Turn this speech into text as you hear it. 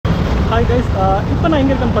Hi guys, இப்போ நான்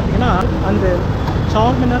எங்கே இருக்கேன்னு பார்த்தீங்கன்னா அந்த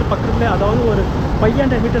சார்மினார் பக்கத்தில் அதாவது ஒரு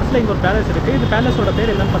 500 மீட்டர்ஸில் இங்கே ஒரு பேலஸ் இருக்குது. இந்த பேலஸோட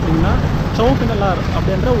பேர் என்னன்னு பார்த்தீங்கன்னா சௌமினார்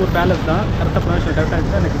அப்படின்ற ஒரு பேலஸ் தான். கரெக்டாக ப்ரொனன்சியேஷன் கரெக்டாக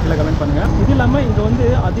இருக்குது, எனக்கு கீழே கமெண்ட் பண்ணுங்கள். இது இல்லாமல் இங்கே வந்து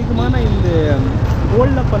அதிகமான இந்த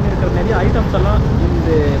கோல்டில் பண்ணியிருக்கிற நிறைய ஐட்டம்ஸ் எல்லாம்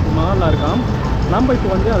இந்த மஹாலில் இருக்காம். நம்ம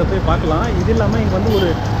இப்போ வந்து அதை போய் பார்க்கலாம். இது இல்லாமல் இங்கே வந்து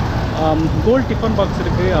ஒரு கோல்டு டிஃபன் பாக்ஸ்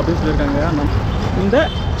இருக்குது அப்படின்னு சொல்லியிருக்காங்க. இந்த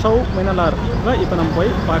சௌமினாரில் இப்போ நம்ம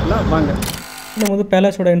போய் பார்க்கலாம் வாங்க. நம்ம வந்து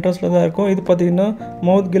பேலஸோட என்ட்ரன்ஸில் தான் இருக்கும். இது பார்த்திங்கன்னா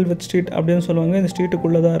மவுத் கில்வெட் ஸ்ட்ரீட் அப்படின்னு சொல்லுவாங்க. இந்த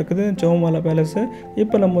ஸ்ட்ரீட்டுக்குள்ளே தான் இருக்குது சௌமஹாலா பேலஸு.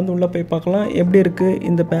 இப்போ நம்ம வந்து உள்ளே போய் பார்க்கலாம் எப்படி இருக்குது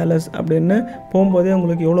இந்த பேலஸ் அப்படின்னு. போகும்போதே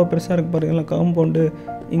உங்களுக்கு எவ்வளோ பெருசாக இருக்குது பாருங்களா காம்பவுண்டு.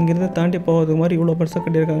 இங்கேருந்து தாண்டி போகிறதுக்கு மாதிரி இவ்வளோ பெருசாக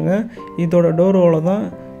கட்டியிருக்காங்க. இதோட டோரோவில் தான்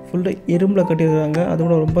ஃபுல்லாக இரும்பில் கட்டியிருக்காங்க. அது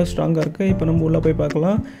கூட ரொம்ப ஸ்ட்ராங்காக இருக்குது. இப்போ நம்ம உள்ளே போய்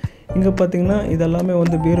பார்க்கலாம். இங்கே பார்த்திங்கன்னா இதெல்லாமே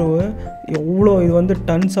வந்து பீரோவு எவ்வளோ இது வந்து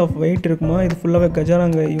டன்ஸ் ஆஃப் வெயிட் இருக்குமா. இது ஃபுல்லாகவே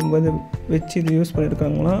கஜானாங்க இவங்க வந்து வச்சு இது யூஸ்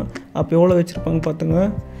பண்ணியிருக்காங்களாம். அப்போ எவ்வளோ வச்சுருப்பாங்க பார்த்துங்க.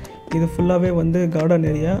 இது ஃபுல்லாகவே வந்து கார்டன்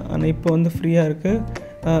ஏரியா. ஆனால் இப்போ வந்து ஃப்ரீயாக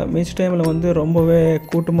இருக்குது. மிச்ச டைமில் வந்து ரொம்பவே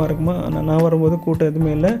கூட்டமாக இருக்குமா. ஆனால் நான் வரும்போது கூட்டம்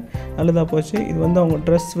எதுவுமே இல்லை, நல்லதாக போச்சு. இது வந்து அவங்க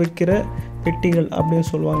ட்ரெஸ் வைக்கிற பெட்டிகள் அப்படின்னு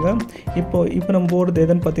சொல்லுவாங்க. இப்போ நம்ம போகிறது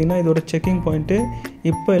எதுன்னு பார்த்திங்கன்னா இது ஒரு செக்கிங் பாயிண்ட்டு.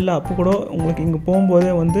 இப்போ இல்லை அப்போ கூட உங்களுக்கு இங்கே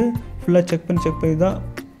போகும்போதே வந்து ஃபுல்லாக செக் பண்ணி தான்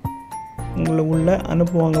உங்களை உள்ளே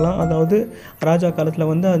அனுப்புவாங்களாம். அதாவது ராஜா காலத்தில்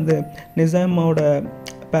வந்து அந்த நிசாமோட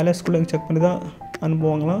பேலஸ்குள்ளே செக் பண்ணி தான்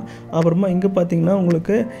அனுப்புவாங்களாம். அப்புறமா இங்கே பார்த்திங்கன்னா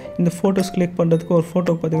உங்களுக்கு இந்த ஃபோட்டோஸ் கிளிக் பண்ணுறதுக்கு ஒரு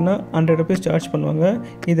ஃபோட்டோக்கு பார்த்திங்கன்னா 100 rupees சார்ஜ் பண்ணுவாங்க.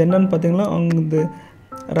 இது என்னென்னு பார்த்திங்கன்னா அவங்க இந்த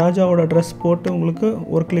ராஜாவோட ட்ரெஸ் போட்டு உங்களுக்கு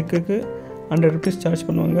ஒரு கிளிக்குக்கு 100 rupees சார்ஜ்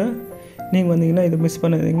பண்ணுவாங்க. நீங்கள் வந்தீங்கன்னா இதை மிஸ்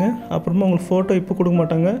பண்ணாதீங்க. அப்புறமா உங்களுக்கு ஃபோட்டோ இப்போ கொடுக்க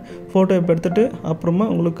மாட்டாங்க. ஃபோட்டோ இப்போ எடுத்துகிட்டு அப்புறமா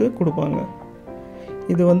உங்களுக்கு கொடுப்பாங்க.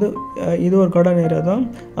 இது வந்து இது ஒரு கார்டன் ஏரியா தான்.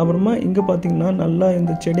 அப்புறமா இங்கே பார்த்திங்கன்னா நல்லா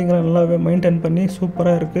இந்த செடிங்கெல்லாம் நல்லாவே மெயின்டைன் பண்ணி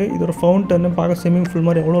சூப்பராக இருக்குது. இது ஒரு ஃபவுண்டன்னு பார்க்க ஸ்விம்மிங் பூல்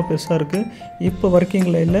மாதிரி எவ்வளோ பெருசாக இருக்குது. இப்போ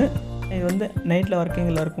ஒர்க்கிங்கில் இல்லை, இது வந்து நைட்டில்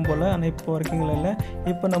ஒர்க்கிங்கில் இருக்கும் போல். ஆனால் இப்போ ஒர்க்கிங்கில் இல்லை.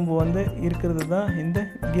 இப்போ நம்ம வந்து இருக்கிறது தான் இந்த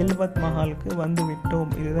கில்வத் மஹாலுக்கு வந்து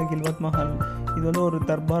விட்டோம். இதுதான் கில்வத் மஹால். இது வந்து ஒரு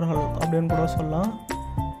தர்பார் ஹால் அப்படின்னு கூட சொல்லலாம்.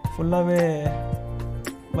 ஃபுல்லாகவே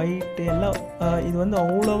ஒயிட்டு எல்லாம். இது வந்து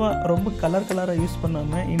அவ்வளோவா ரொம்ப கலராக யூஸ்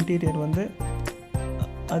பண்ணாமல் இன்டீரியர் வந்து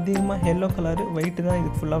அதிகமாக எல்லோ கலரு ஒயிட்டு தான்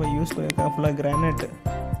இதுக்கு ஃபுல்லாகவே யூஸ் பண்ணியிருக்காங்க. ஃபுல்லாக கிரானைட்டு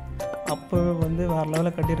அப்போவே வந்து வேறு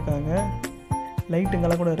லெவலில் கட்டியிருக்காங்க.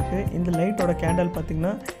 லைட்டுங்கெல்லாம் கூட இருக்குது. இந்த லைட்டோட கேண்டல்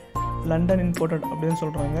பார்த்திங்கன்னா லண்டன் இம்போர்ட்டட் அப்படின்னு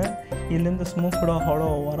சொல்கிறாங்க. இதுலேருந்து ஸ்மோக் கூட அவ்வளோ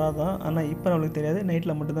வராதான். ஆனால் இப்போ நம்மளுக்கு தெரியாது,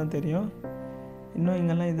 நைட்டில் மட்டும்தான் தெரியும். இன்னும்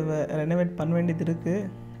இங்கெல்லாம் இது ரெனோவேட் பண்ண வேண்டியது இருக்குது.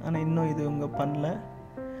 ஆனால் இன்னும் இது இவங்க பண்ணல.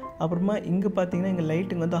 அப்புறமா இங்கே பார்த்திங்கன்னா இங்கே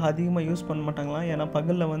லைட்டுங்க வந்து அதிகமாக யூஸ் பண்ண மாட்டாங்களாம். ஏன்னா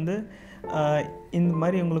பகலில் வந்து இந்த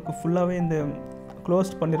மாதிரி உங்களுக்கு ஃபுல்லாகவே இந்த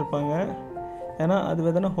க்ளோஸ்ட் பண்ணியிருப்பாங்க. ஏன்னா அது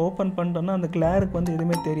எதனா ஓப்பன் பண்ணிட்டோன்னா அந்த கிளாருக்கு வந்து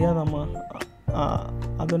எதுவுமே தெரியாதாம்மா.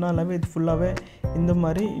 அதனாலவே இது ஃபுல்லாகவே இந்த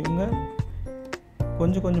மாதிரி இவங்க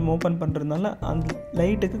கொஞ்சம் ஓப்பன் பண்ணுறதுனால அந்த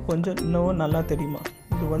லைட்டுக்கு கொஞ்சம் இன்னும் நல்லா தெரியுமா.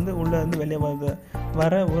 இது வந்து உள்ளே இருந்து வெளியே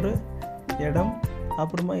வர ஒரு இடம்.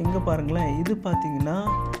 அப்புறமா இங்கே பாருங்களேன், இது பார்த்திங்கன்னா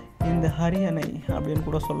இந்த ஹரியானை அப்படின்னு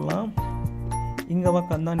கூட சொல்லலாம். இங்கே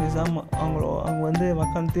உக்காந்தான் நிசாம் அவங்க வந்து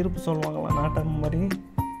உக்காந்து தீர்ப்பு சொல்லுவாங்களாம் நாட்டம் மாதிரி.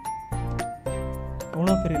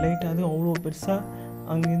 அவ்வளோ பெரிய லைட், அதுவும் அவ்வளோ பெருசாக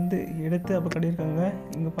அங்கேருந்து எடுத்து அப்போ கட்டியிருக்காங்க.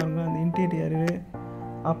 இங்கே பாருங்கள் அந்த இன்டீரியரு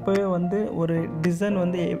அப்போவே வந்து ஒரு டிசைன்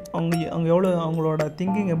வந்து அவங்க எவ்வளோ அவங்களோட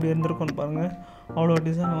திங்கிங் எப்படி இருந்திருக்கும்னு பாருங்கள். அவ்வளோ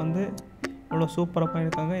டிசைன் வந்து அவ்வளோ சூப்பராக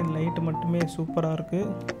பண்ணியிருக்காங்க. இந்த லைட்டு மட்டுமே சூப்பராக இருக்குது.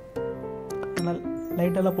 ஆனால்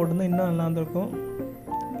லைட்டெல்லாம் போட்டிருந்தா இன்னும் நல்லா இருந்திருக்கும்.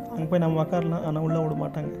 அங்கே போய் நம்ம உக்காரலாம், ஆனால் உள்ளே விட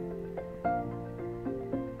மாட்டாங்க.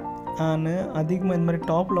 நான் அதிகமாக இந்த மாதிரி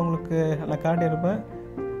டாப்பில் உங்களுக்கு நான் காட்டியிருப்பேன்.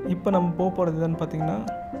 இப்போ நம்ம போகிறது எதுன்னு பார்த்திங்கன்னா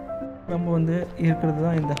நம்ம வந்து இருக்கிறது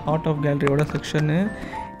தான் இந்த ஹார்ட் ஆஃப் கேலரியோட செக்ஷனு.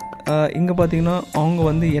 இங்கே பார்த்திங்கன்னா அவங்க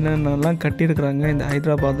வந்து என்னென்னலாம் கட்டியிருக்கிறாங்க இந்த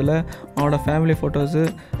ஹைதராபாத்தில் அவங்களோட ஃபேமிலி ஃபோட்டோஸு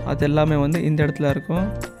அது எல்லாமே வந்து இந்த இடத்துல இருக்கும்.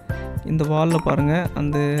 இந்த வாலில் பாருங்கள்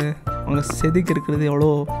அந்த அவங்க செதுக்கி இருக்கிறது எவ்வளோ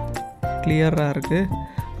கிளியராக இருக்குது.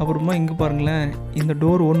 அப்புறமா இங்கே பாருங்களேன், இந்த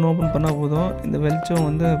டோர் ஒன்று ஓப்பன் பண்ணால் போதும் இந்த வெளிச்சம்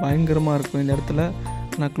வந்து பயங்கரமாக இருக்கும். இந்த இடத்துல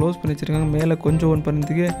நான் க்ளோஸ் பண்ணி வச்சுருக்காங்க. மேலே கொஞ்சம் ஓப்பன்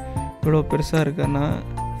பண்ணுறதுக்கு இவ்வளோ பெருசாக இருக்குது. ஆனால்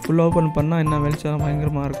ஃபுல் ஓப்பன் பண்ணால் இன்னும் வெளிச்சம்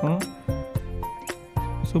பயங்கரமாக இருக்கும்.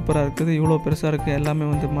 சூப்பராக இருக்குது. இவ்வளோ பெருசாக இருக்குது. எல்லாமே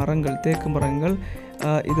வந்து மரங்கள், தேக்கு மரங்கள்.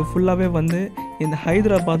 இது ஃபுல்லாகவே வந்து இந்த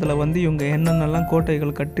ஹைதராபாத்தில் வந்து இவங்க என்னென்னலாம்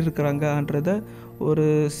கோட்டைகள் கட்டியிருக்கிறாங்கன்றத ஒரு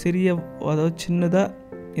சிறிய அதாவது சின்னதாக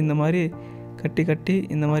இந்த மாதிரி கட்டி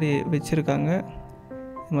இந்த மாதிரி வச்சுருக்காங்க.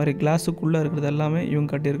 இந்த மாதிரி கிளாஸுக்குள்ளே இருக்கிறது எல்லாமே இவங்க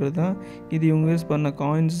கட்டியிருக்கிறது தான். இது இவங்க யூஸ் பண்ண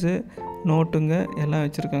காயின்ஸு, நோட்டுங்க எல்லாம்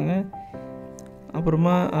வச்சுருக்காங்க.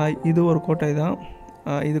 அப்புறமா இது ஒரு கோட்டை தான்.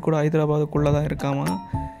 இது கூட ஹைதராபாதுக்குள்ளே தான் இருக்காமா.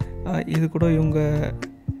 இது கூட இவங்க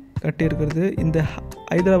கட்டியிருக்கிறது. இந்த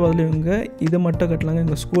ஹைதராபாத்தில் இவங்க இது மட்டும் கட்டலாங்க.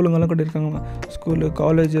 இவங்க ஸ்கூலுங்கெல்லாம் கட்டியிருக்காங்களாம். ஸ்கூலு,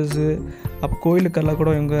 காலேஜஸ்ஸு, கோயிலுக்கெல்லாம்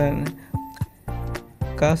கூட இவங்க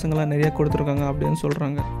காசுங்கள்லாம் நிறையா கொடுத்துருக்காங்க அப்படின்னு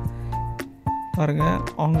சொல்கிறாங்க. பாருங்கள்,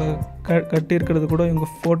 அவங்க கட்டியிருக்கிறது கூட இவங்க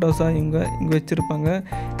ஃபோட்டோஸாக இங்கே வச்சுருப்பாங்க.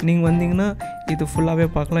 நீங்கள் வந்தீங்கன்னா இது ஃபுல்லாகவே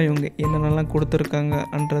பார்க்கலாம், இவங்க என்னென்னலாம்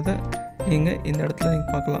கொடுத்துருக்காங்கன்றதை நீங்கள் இந்த இடத்துல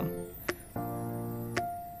நீங்கள் பார்க்கலாம்.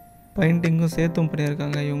 பெயிண்டிங்கும் சேர்த்தும்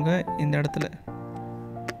பண்ணியிருக்காங்க இவங்க இந்த இடத்துல.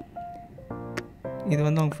 இது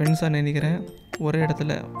வந்து அவங்க ஃப்ரெண்ட்ஸாக நினைக்கிறேன், ஒரே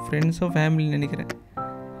இடத்துல ஃப்ரெண்ட்ஸோ ஃபேமிலின்னு நினைக்கிறேன்.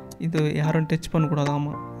 இது யாரும் டச்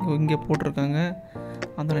பண்ணக்கூடாதாமா இங்கே போட்டிருக்காங்க.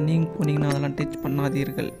 அதனால் நீங்கள் போனீங்கன்னா அதெல்லாம் டச்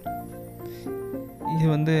பண்ணாதீர்கள். இது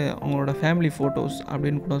வந்து அவங்களோட ஃபேமிலி ஃபோட்டோஸ்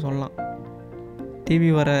அப்படின்னு கூட சொல்லலாம். டிவி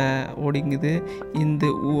வர ஓடிங்குது இந்த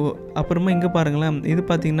அப்புறமா இங்கே பாருங்களேன், இது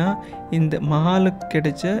பார்த்திங்கன்னா இந்த மஹாலுக்கு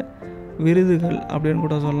கிடைச்ச விருதுகள் அப்படின்னு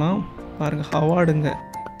கூட சொல்லலாம். பாருங்கள், அவார்டுங்க.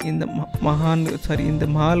 இந்த இந்த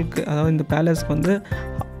மஹாலுக்கு, அதாவது இந்த பேலஸ்க்கு வந்து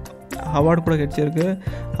அவார்டு கூட கிடைச்சிருக்கு.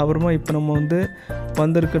 அப்புறமா இப்போ நம்ம வந்து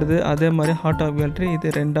வந்திருக்கிறது அதே மாதிரி ஹார்ட் ஆஃப் கேலரி, இது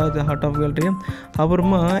 2வது ஹார்ட் ஆஃப் கேலரி.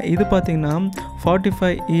 அப்புறமா இது பார்த்திங்கன்னா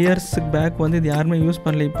 45 இயர்ஸுக்கு பேக் வந்து இது யாருமே யூஸ்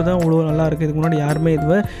பண்ணல. இப்போ தான் இவ்வளோ நல்லா இருக்குது. இதுக்கு முன்னாடி யாருமே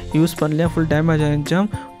இதுவை யூஸ் பண்ணலையா, full damage ஆகிடுச்சாம்.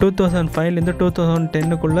 2005லேருந்து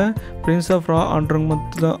 2010க்குள்ளே Prince of raw ஆண்ட்ரவங்க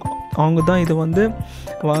தான், அவங்க தான் இதை வந்து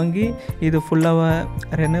வாங்கி இது ஃபுல்லாக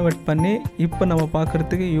ரெனோவேட் பண்ணி இப்போ நம்ம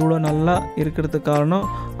பார்க்குறதுக்கு இவ்வளோ நல்லா இருக்கிறதுக்கு காரணம்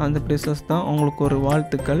அந்த பிரின்சஸ் தான். அவங்களுக்கு ஒரு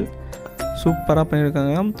வாழ்த்துக்கள். சூப்பராக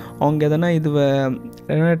பண்ணியிருக்காங்க. அவங்க எதனா இதுவை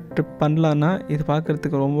ரெனோவேட் பண்ணலான்னா இது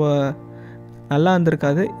பார்க்குறதுக்கு ரொம்ப நல்லா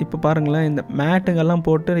இருந்திருக்காது. இப்போ பாருங்களேன், இந்த மேட்டுங்கெல்லாம்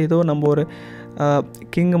போட்டு ஏதோ நம்ம ஒரு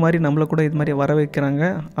கிங்கு மாதிரி நம்மளை கூட இது மாதிரி வர வைக்கிறாங்க.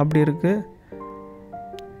 அப்படி இருக்குது.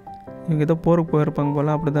 இவங்க ஏதோ போருக்கு போயிருப்பாங்க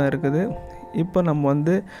போல், அப்படி தான் இருக்குது. இப்போ நம்ம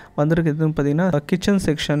வந்து வந்திருக்கிறதுன்னு பார்த்திங்கன்னா கிச்சன்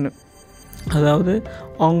செக்ஷன். அதாவது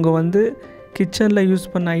அவங்க வந்து கிச்சனில் யூஸ்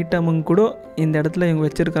பண்ண ஐட்டமுங்க கூட இந்த இடத்துல இவங்க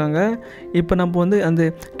வச்சுருக்காங்க. இப்போ நம்ம வந்து அந்த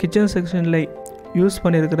கிச்சன் செக்ஷனில் யூஸ்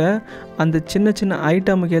பண்ணியிருக்கிற அந்த சின்ன சின்ன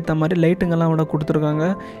ஐட்டமுக்கு ஏற்ற மாதிரி லைட்டுங்கெல்லாம் விட கொடுத்துருக்காங்க.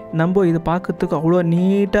 நம்ம இது பார்க்கறதுக்கு அவ்வளோ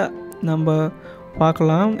நீட்டாக நம்ம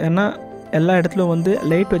பார்க்கலாம். ஏன்னா எல்லா இடத்துலையும் வந்து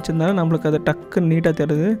லைட் வச்சுருந்தாலும் நம்மளுக்கு அது டக்குன்னு நீட்டாக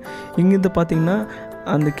தெரியுது. இங்கேருந்து பார்த்திங்கன்னா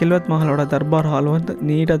அந்த கில்வத் மஹாலோட தர்பார் ஹால் வந்து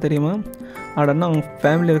நீட்டாக தெரியுமா. அப்படின்னா அவங்க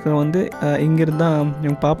ஃபேமிலி இருக்கிற வந்து இங்கேருந்து தான்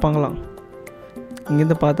இவங்க பார்ப்பாங்களாம்.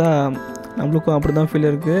 இங்கேருந்து பார்த்தா நம்மளுக்கும் அப்படி தான் ஃபீல்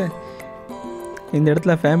இருக்குது. இந்த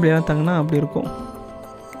இடத்துல ஃபேமிலியெல்லாம் தங்கினா அப்படி இருக்கும்.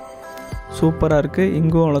 சூப்பராக இருக்குது.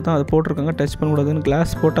 இங்கும் அவ்வளோதான், அது போட்டிருக்காங்க டச் பண்ணக்கூடாதுன்னு.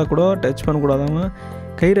 கிளாஸ் போட்டால் கூட டச் பண்ணக்கூடாதாம,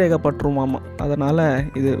 கை ரேகை பட்டுருமாமா. அதனால்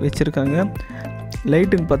இது வச்சுருக்காங்க.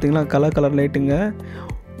 லைட்டுங்க பார்த்திங்கன்னா கலர் லைட்டுங்க.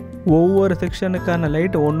 ஒவ்வொரு செக்ஷனுக்கான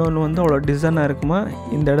லைட்டு ஒன்று வந்து அவ்வளோ டிசைனாக இருக்குமா.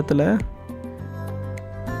 இந்த இடத்துல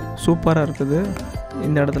சூப்பராக இருக்குது.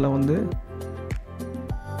 இந்த இடத்துல வந்து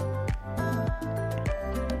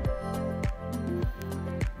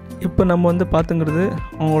இப்போ நம்ம வந்து பார்த்துங்கிறது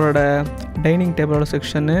அவங்களோட டைனிங் டேபிளோட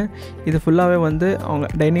செக்ஷனு. இது ஃபுல்லாகவே வந்து அவங்க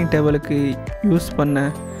டைனிங் டேபிளுக்கு யூஸ் பண்ண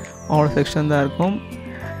அவங்களோட செக்ஷன் தான் இருக்கும்.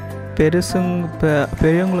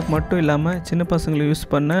 பெரியவங்களுக்கு மட்டும் இல்லாமல் சின்ன பசங்களுக்கு யூஸ்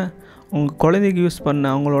பண்ண, அவங்க குழந்தைக்கு யூஸ்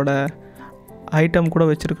பண்ண அவங்களோட ஐட்டம் கூட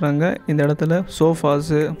வச்சுருக்குறாங்க இந்த இடத்துல.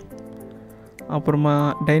 சோஃபாஸு, அப்புறமா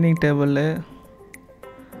டைனிங் டேபிள்,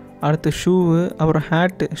 அடுத்து ஷூவு, அப்புறம்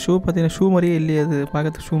ஹேட்டு. ஷூ பார்த்திங்கன்னா ஷூ மாதிரியே இல்லையே, அது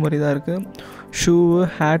பார்க்கறதுக்கு ஷூ மாதிரி தான் இருக்குது. ஷூவு,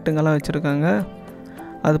 ஹேட்டுங்கெல்லாம் வச்சுருக்காங்க.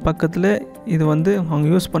 அது பக்கத்தில் இது வந்து அவங்க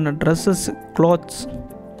யூஸ் பண்ண ட்ரெஸ்ஸஸ், க்ளாத்ஸ்.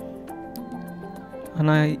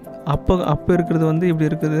 ஆனால் அப்போ இருக்கிறது வந்து இப்படி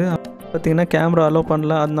இருக்குது. பார்த்திங்கன்னா கேமரா அலோவ்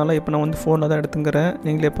பண்ணல, அதனால இப்போ நான் வந்து ஃபோனில் தான் எடுத்துக்கிறேன்.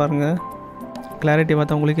 நீங்களே பாருங்கள், கிளாரிட்டி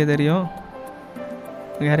பார்த்தா உங்களுக்கே தெரியும்.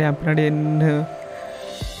 யாரையும் பின்னாடி என்ன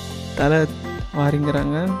தலை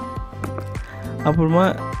வாரிங்கிறாங்க. அப்புறமா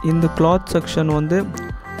இந்த கிளாத் செக்ஷன் வந்து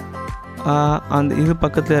அந்த இது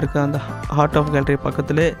பக்கத்தில் இருக்க அந்த ஹார்ட் ஆஃப் கேலரி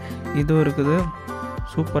பக்கத்தில் இதுவும் இருக்குது.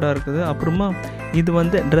 சூப்பராக இருக்குது. அப்புறமா இது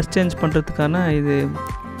வந்து ட்ரெஸ் சேஞ்ச் பண்ணுறதுக்கான இது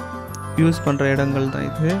யூஸ் பண்ணுற இடங்கள் தான்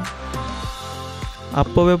இது.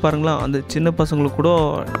 அப்போவே பாருங்களேன், அந்த சின்ன பசங்களுக்கு கூட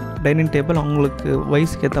டைனிங் டேபிள் அவங்களுக்கு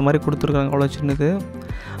வயசுக்கு ஏற்ற மாதிரி கொடுத்துருக்காங்க, அவ்வளோ சின்னது.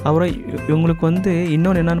 அப்புறம் இவங்களுக்கு வந்து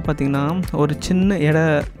இன்னொன்று என்னென்னு பார்த்திங்கன்னா, ஒரு சின்ன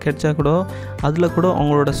இடம் கிடைச்சா கூட அதில் கூட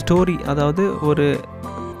அவங்களோட ஸ்டோரி, அதாவது ஒரு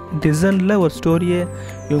டிசைனில் ஒரு ஸ்டோரியை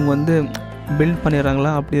இவங்க வந்து பில்ட்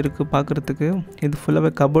பண்ணிடுறாங்களா, அப்படி இருக்குது பார்க்குறதுக்கு. இது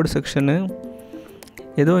ஃபுல்லாகவே கபோர்டு செக்ஷனு.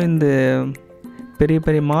 ஏதோ இந்த பெரிய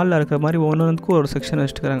பெரிய மாலில் இருக்கிற மாதிரி ஒன்றுக்கும் ஒரு செக்ஷன்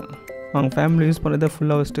வச்சுட்டுக்கிறாங்க. அவங்க ஃபேமிலி யூஸ் பண்ணதை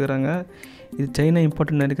ஃபுல்லாக வச்சுட்டுக்கிறாங்க. இது சைனா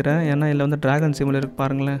இம்பார்ட்டன்ட் நினைக்கிறேன். ஏன்னா இதில் வந்து ட்ராகன் சிம்பிள் இருக்குது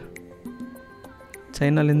பாருங்களேன்.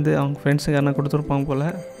 சைனாலேருந்து அவங்க ஃப்ரெண்ட்ஸுக்கு யாரா கொடுத்துருப்பாங்க போல்.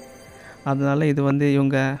 அதனால் இது வந்து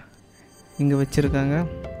இவங்க இங்கே வச்சுருக்காங்க.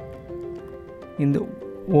 இந்த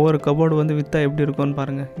ஒவ்வொரு கபோர்டு வந்து விற்றா எப்படி இருக்கும்னு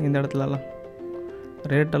பாருங்கள். இந்த இடத்துலலாம்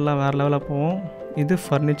ரேட்டெல்லாம் வேறு லெவலாக போகும். இது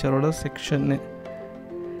ஃபர்னிச்சரோட செக்ஷன்னு.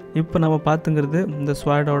 இப்போ நம்ம பார்த்துங்கிறது இந்த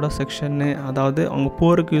ஸ்வாடோட செக்ஷன்னு. அதாவது அவங்க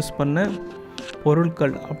போருக்கு யூஸ் பண்ண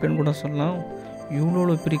பொருட்கள் அப்படின்னு கூட சொல்லலாம்.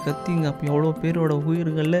 இவ்வளோ பெரிய கத்திங்க. அப்போ எவ்வளோ பேரோட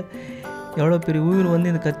உயிர்களில் எவ்வளோ பெரிய உயிர்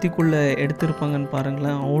வந்து இந்த கத்திக்குள்ளே எடுத்திருப்பாங்கன்னு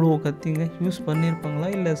பாருங்களேன். அவ்வளோ கத்திங்க யூஸ் பண்ணியிருப்பாங்களா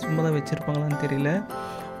இல்லை சும்மா தான் வச்சுருப்பாங்களான்னு தெரியல.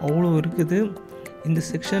 அவ்வளோ இருக்குது. இந்த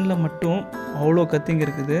செக்ஷனில் மட்டும் அவ்வளோ கத்திங்க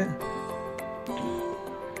இருக்குது.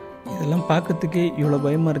 இதெல்லாம் பார்க்கறதுக்கே இவ்வளோ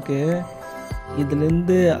பயமாக இருக்குது.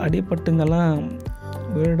 இதுலேருந்து அடிப்பட்டுங்கெல்லாம்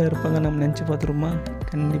உயிரோட இருப்பாங்க நம்ம நினச்சி பார்த்துருமா?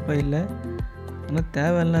 கண்டிப்பாக இல்லை. ஆனால்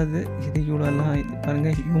தேவையில்லாது இது இவ்வளோலாம்.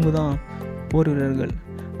 பாருங்கள், இவங்க தான் போர் வீரர்கள்.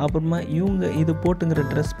 அப்புறமா இவங்க இது போட்டுங்கிற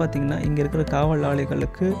ட்ரெஸ் பார்த்திங்கன்னா இங்கே இருக்கிற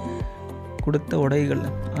காவலாளிகளுக்கு கொடுத்த உடைகள்.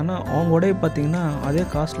 ஆனால் அவங்க உடை பார்த்திங்கன்னா அதே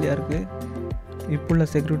காஸ்ட்லியாக இருக்குது. இப்போ உள்ள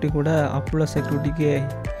செக்யூரிட்டி கூட அப்போ உள்ள செக்யூரிட்டிக்கே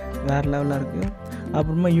வேறு லெவலாக இருக்குது.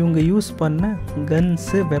 அப்புறமா இவங்க யூஸ் பண்ண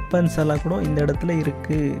கன்ஸு வெப்பன்ஸ் எல்லாம் கூட இந்த இடத்துல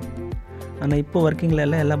இருக்குது. ஆனால் இப்போ ஒர்க்கிங்கில்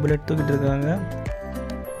எல்லாம் புல்லட் தூக்கிட்டு இருக்காங்க.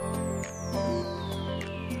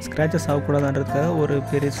 ஸ்க்ராச்சஸ் ஆகக்கூடாதுன்றதுக்காக ஒரு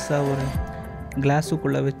பெருசாக ஒரு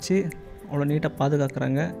கிளாஸுக்குள்ளே வச்சு அவ்வளோ நீட்டாக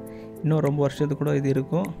பாதுகாக்கிறாங்க. இன்னும் ரொம்ப வருஷத்துக்கு கூட இது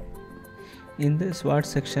இருக்கும். இந்த ஸ்வாட்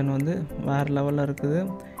செக்ஷன் வந்து வேறு லெவலில் இருக்குது.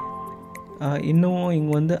 இன்னமும்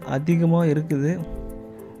இங்கே வந்து அதிகமாக இருக்குது.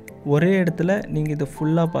 ஒரே இடத்துல நீங்கள் இதை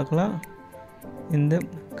ஃபுல்லாக பார்க்கலாம். இந்த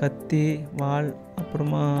கத்தி, வாள்,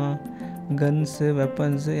 அப்புறமா கன்ஸு,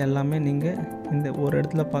 வெப்பன்ஸு எல்லாமே நீங்கள் இந்த ஒரு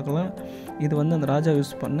இடத்துல பார்க்கலாம். இது வந்து அந்த ராஜா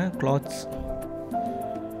யூஸ் பண்ண கிளாத்ஸ்.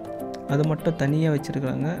 அது மட்டும் தனியாக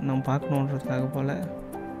வச்சுருக்காங்க, நம்ம பார்க்கணுன்றதுக்காக போல்.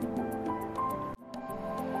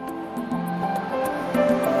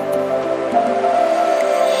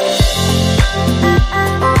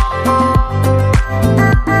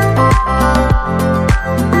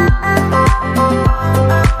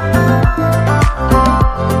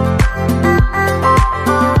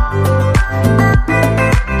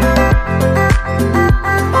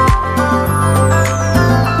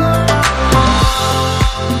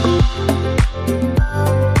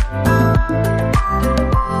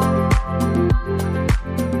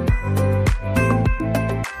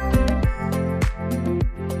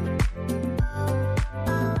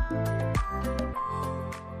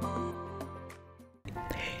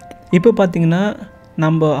 இப்போ பார்த்திங்கன்னா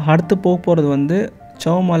நம்ம அடுத்து போக போகிறது வந்து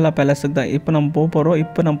சௌமஹல்லா பேலஸுக்கு தான் இப்போ நம்ம போக போகிறோம்.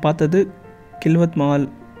 இப்போ நம்ம பார்த்தது கில்வத் மஹால்,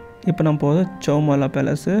 இப்போ நம்ம போகிறது சௌமஹல்லா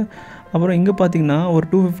பேலஸு. அப்புறம் இங்கே பார்த்திங்கன்னா ஒரு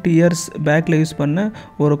 250 இயர்ஸ் பேக்கில் யூஸ் பண்ண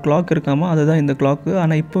ஒரு கிளாக் இருக்காமல், அதுதான் இந்த கிளாக்கு.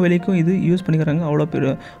 ஆனால் இப்போ வரைக்கும் இது யூஸ் பண்ணிக்கிறாங்க.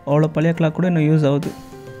 அவ்வளோ பழைய கிளாக் கூட இன்னும் யூஸ் ஆகுது.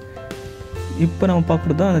 இப்போ நம்ம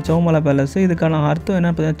பார்க்குறது தான் அந்த சௌமஹல்லா பேலஸு. இதுக்கான அர்த்தம் என்ன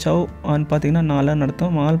பார்த்தீங்கன்னா, சௌன்னு பார்த்திங்கன்னா 4ன்னு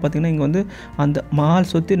அர்த்தம். மஹால் பார்த்திங்கன்னா இங்கே வந்து அந்த மஹால்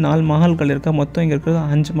சுற்றி 4 மஹால்கள் இருக்கா. மொத்தம் இங்கே இருக்கிறது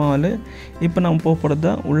 5 மஹால். இப்போ நம்ம போக போகிறது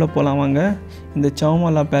தான் உள்ளே போகலாம் வாங்க. இந்த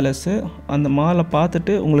சௌமஹல்லா பேலஸு அந்த மஹாலை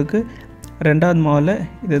பார்த்துட்டு உங்களுக்கு 2வது மஹால்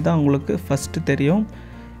இது தான் உங்களுக்கு ஃபஸ்ட்டு தெரியும்.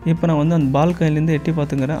 இப்போ நான் வந்து அந்த பால்கனிலேருந்து எட்டி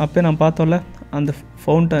பார்த்துக்கிறேன். அப்போ நான் பார்த்தோம்ல அந்த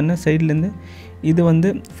ஃபவுண்டன்னு சைட்லேருந்து, இது வந்து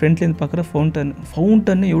ஃப்ரண்ட்லேருந்து பார்க்குற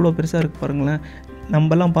ஃபவுண்டன்னு எவ்வளோ பெருசாக இருக்குது பாருங்களேன்.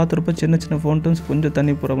 நம்மலாம் பார்த்துருப்போம் சின்ன சின்ன ஃபவுண்டன்ஸ் கொஞ்சம்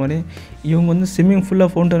தண்ணி போகிற மாதிரி. இவங்க வந்து ஸ்விம்மிங் ஃபுல்லாக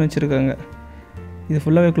ஃபவுண்டன் வச்சுருக்காங்க. இது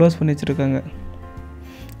ஃபுல்லாகவே க்ளோஸ் பண்ணி வச்சுருக்காங்க.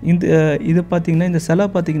 இது பார்த்திங்கன்னா இந்த சிலை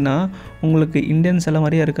பார்த்திங்கன்னா உங்களுக்கு இந்தியன் சிலை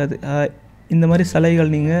மாதிரியே இருக்காது. இந்த மாதிரி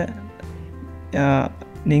சிலைகள்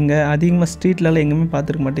நீங்கள் அதிகமாக ஸ்ட்ரீட்லலாம் எங்கேயுமே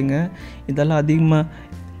பார்த்துருக்க மாட்டீங்க. இதெல்லாம் அதிகமாக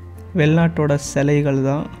வெளிநாட்டோட சிலைகள்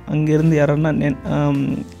தான். அங்கேருந்து யாரன்னா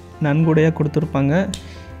நன்கொடையாக கொடுத்துருப்பாங்க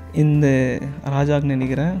இந்த ராஜாவுக்கு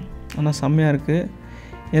நினைக்கிறேன். ஆனால் செம்மையாக இருக்குது.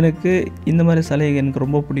 எனக்கு இந்த மாதிரி சிலைகள் எனக்கு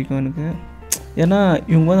ரொம்ப பிடிக்கும் எனக்கு. ஏன்னா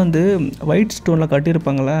இவங்க வந்து ஒயிட் ஸ்டோனில்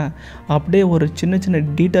கட்டியிருப்பாங்களே, அப்படியே ஒரு சின்ன சின்ன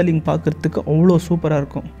டீட்டெயிலிங் பார்க்குறதுக்கு அவ்வளோ சூப்பராக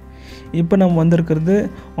இருக்கும். இப்போ நம்ம வந்திருக்கிறது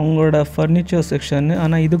அவங்களோட ஃபர்னிச்சர் செக்ஷன்னு.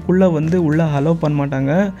 ஆனால் இதுக்குள்ளே வந்து உள்ளே அலோவ் பண்ண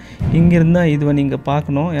மாட்டாங்க. இங்கேருந்தால் இதுவை நீங்கள்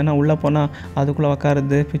பார்க்கணும். ஏன்னா உள்ளே போனால் அதுக்குள்ளே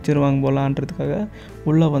உக்காருது பிக்சர் வாங்க போகலான்றதுக்காக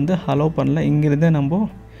உள்ளே வந்து அலோவ் பண்ணல. இங்கேருந்தே நம்ம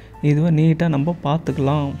இதுவை நீட்டாக நம்ம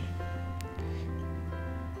பார்த்துக்கலாம்.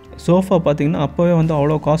 சோஃபா பார்த்திங்கன்னா அப்போவே வந்து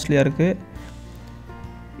அவ்வளோ காஸ்ட்லியாக இருக்குது.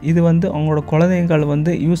 இது வந்து அவங்களோட குழந்தைங்கள்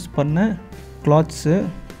வந்து யூஸ் பண்ண கிளாத்ஸு.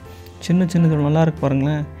 சின்னது நல்லா இருக்குது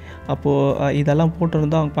பாருங்களேன். அப்போது இதெல்லாம்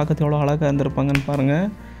போட்டிருந்தால் அவங்க பார்க்கறது எவ்வளோ அழகாக இருந்திருப்பாங்கன்னு பாருங்கள்.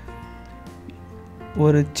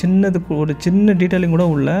 ஒரு சின்ன டீட்டெயிலிங் கூட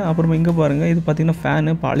உள்ள. அப்புறமா இங்கே பாருங்கள், இது பார்த்திங்கன்னா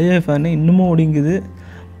ஃபேனு, பழைய ஃபேனு இன்னமும் ஓடிங்குது.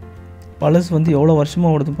 பழசு வந்து எவ்வளோ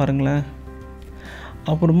வருஷமாக ஓடுது பாருங்களேன்.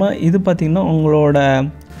 அப்புறமா இது பார்த்திங்கன்னா அவங்களோட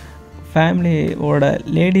ஃபேமிலியோட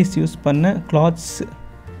லேடிஸ் யூஸ் பண்ண கிளாத்ஸ்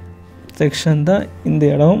செக்ஷன் தான் இந்த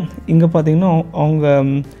இடம். இங்கே பார்த்திங்கன்னா அவங்க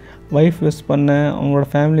ஒய்ஃப் யூஸ் பண்ண, அவங்களோட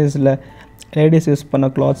ஃபேமிலிஸில் லேடிஸ் யூஸ் பண்ண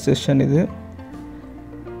கிளாத் செக்ஷன் இது.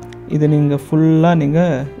 நீங்கள் ஃபுல்லாக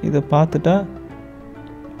இதை பார்த்துட்டா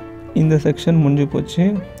இந்த செக்ஷன் முடிஞ்சு போச்சு.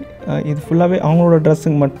 இது ஃபுல்லாகவே அவங்களோட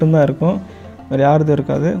ட்ரெஸ்ஸுங்க மட்டும்தான் இருக்கும், வேறு யாருதும்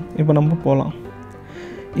இருக்காது. இப்போ நம்ம போகலாம்.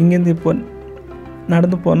 இங்கேருந்து இப்போ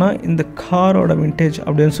நடந்து போனால் இந்த காரோட விண்டேஜ்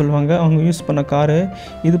அப்படின்னு சொல்லுவாங்க. அவங்க யூஸ் பண்ண காரு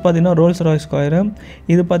இது பார்த்திங்கன்னா ரோல்ஸ் ராய்ஸ் காரு.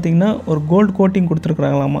 இது பார்த்திங்கன்னா ஒரு கோல்டு கோட்டிங்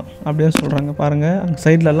கொடுத்துருக்குறாங்களாமா அப்படின்னு சொல்கிறாங்க. பாருங்கள் அங்கே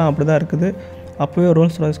சைட்லலாம் அப்படி தான் இருக்குது. அப்போவே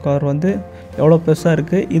ரோல்ஸ் ராய்ஸ் கார் வந்து எவ்வளோ பெருசாக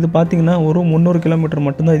இருக்குது. இது பார்த்திங்கன்னா ஒரு 300 கிலோமீட்டர்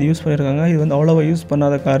மட்டும்தான் இது யூஸ் பண்ணியிருக்காங்க. இது வந்து அவ்வளோவா யூஸ்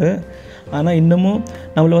பண்ணாத காரு. ஆனால் இன்னமும்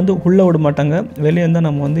நம்மளை வந்து உள்ளே விட மாட்டாங்க. வெளியே இருந்தால்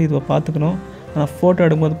நம்ம வந்து இதை பார்த்துக்கணும். ஆனால் ஃபோட்டோ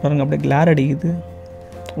எடுக்கும்போது பாருங்கள் அப்படியே கிளார் அடிக்குது.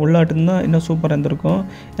 உள்ளாட்டுந்தான் இன்னும் சூப்பராக இருந்திருக்கும்.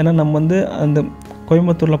 ஏன்னா நம்ம வந்து அந்த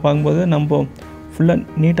கோயம்புத்தூரில் பார்க்கும்போது நம்ம ஃபுல்லாக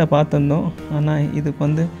நீட்டாக பார்த்துருந்தோம். ஆனால் இதுக்கு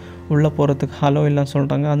வந்து உள்ளே போகிறதுக்கு ஹலோ இல்லைன்னு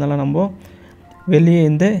சொல்கிறாங்க. அதனால் நம்ம வெளியே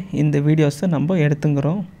இந்த வீடியோஸை நம்ம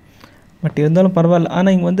எடுத்துங்கிறோம். பட் இருந்தாலும் பரவாயில்ல.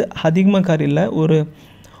 ஆனால் இங்கே வந்து அதிகமாக கார் இல்லை, ஒரு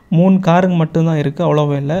 3 காருங்க மட்டும்தான் இருக்குது,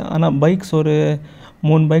 அவ்வளோவா இல்லை. ஆனால் பைக்ஸ் ஒரு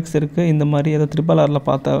 3 பைக்ஸ் இருக்குது. இந்த மாதிரி ஏதோ RRRல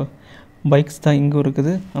பார்த்த பைக்ஸ் தான் இங்கே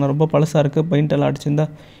இருக்குது. ஆனால் ரொம்ப பழசாக இருக்குது. பெயிண்டெல்லாம் அடிச்சிருந்தா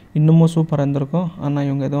இன்னமும் சூப்பராக இருந்திருக்கும். ஆனால்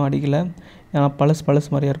இவங்க எதுவும் அடிக்கலை, ஏன்னா பழசு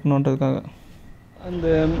மாதிரியாக இருக்கணுன்றதுக்காக. அந்த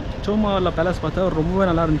சோமாஹால்லா பேலஸ் பார்த்தா ரொம்பவே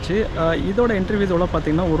நல்லா இருந்துச்சு. இதோட இன்டர்வியூஸ் எவ்வளோ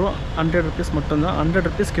பார்த்தீங்கன்னா ஒரு 100 ருபீஸ் மட்டும்தான். 100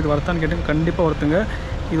 ருபீஸ்க்கு இது வருத்தான்னு கேட்டு கண்டிப்பாக ஒருத்துங்க.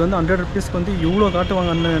 இது வந்து 100 ருபீஸ்க்கு வந்து இவ்வளோ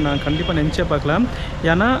காட்டுவாங்கன்னு நான் கண்டிப்பாக நினச்சே பார்க்கல.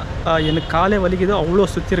 ஏன்னா எனக்கு காலை வலிக்குது, அவ்வளோ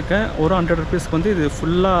சுற்றிருக்கேன். ஒரு 100 ருபீஸ்க்கு வந்து இது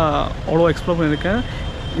ஃபுல்லாக அவ்வளோ எக்ஸ்ப்ளோர் பண்ணியிருக்கேன்.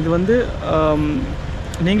 இது வந்து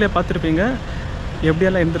நீங்களே பார்த்துருப்பீங்க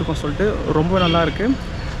எப்படியெல்லாம் இருந்திருக்கும் சொல்லிட்டு. ரொம்ப நல்லாயிருக்கு.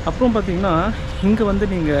 அப்புறம் பார்த்திங்கன்னா இங்கே வந்து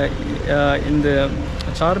நீங்கள் இந்த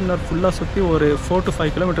சார்மினார் ஃபுல்லாக சுற்றி ஒரு 4 to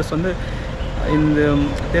 5 கிலோமீட்டர்ஸ் வந்து இந்த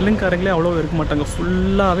தெலுங்குக்காரங்களே அவ்வளோ இருக்க மாட்டாங்க.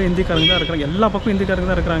 ஃபுல்லாகவே ஹிந்திக்காரங்க தான் இருக்கிறாங்க. எல்லா பக்கம் ஹிந்திக்காரங்க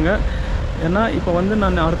தான் இருக்கிறாங்க. ஏன்னா இப்போ வந்து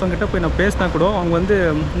நான் அடுத்தவங்ககிட்ட போய் நான் பேசினா கூட அவங்க வந்து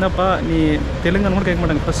என்னப்பா நீ தெலுங்குன்னு கூட கேட்க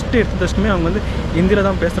மாட்டாங்க. ஃபஸ்ட்டு எடுத்த தஷ்டமே அவங்க வந்து ஹிந்தியில்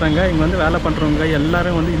தான் பேசுகிறாங்க. இங்கே வந்து வேலை பண்ணுறவங்க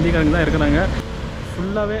எல்லோரும் வந்து ஹிந்திக்காரங்க தான் இருக்கிறாங்க.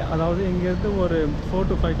 ஃபுல்லாகவே அதாவது இங்கேருந்து ஒரு 4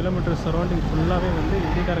 to 5 கிலோமீட்டர் சரௌண்டிங் ஃபுல்லாகவே வந்து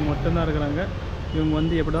ஹிந்திக்காரங்க மட்டும்தான் இருக்கிறாங்க. இவங்க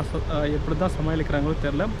வந்து எப்படி தான் சமாளிக்கிறாங்களோ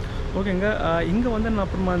தெரில. ஓகேங்க, இங்கே வந்து நான்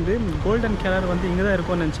அப்புறமா வந்து கோல்டன் கேலர் வந்து இங்கே தான்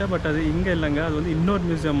இருக்கும்னு நினச்சேன். பட் அது இங்கே இல்லைங்க, அது வந்து இன்னொரு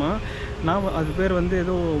மியூசியமாக. நான் அது பேர் வந்து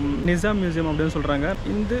ஏதோ நிசாம் மியூசியம் அப்படின்னு சொல்கிறாங்க.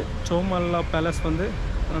 இந்த சோமாஹால்லா பேலஸ் வந்து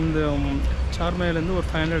அந்த சார்மினார்லேருந்து ஒரு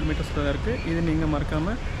 500 மீட்டர்ஸ் தான் இருக்குது. இது நீங்கள்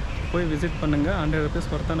மறக்காமல் போய் விசிட் பண்ணுங்கள். 100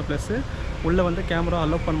 ருபீஸ் ஒர்த்தான ப்ளஸ்ஸு. உள்ளே வந்து கேமரா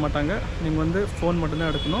அலோவ் பண்ண மாட்டாங்க. நீங்கள் வந்து ஃபோன்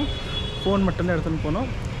மட்டும்தான் எடுக்கணும். ஃபோன் மட்டும்தான் எடுத்துன்னு போகணும்.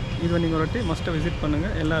 இதை நீங்கள் ஒரு வாட்டி மஸ்ட்டாக விசிட்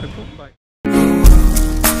பண்ணுங்கள். எல்லாருக்கும் பாய்.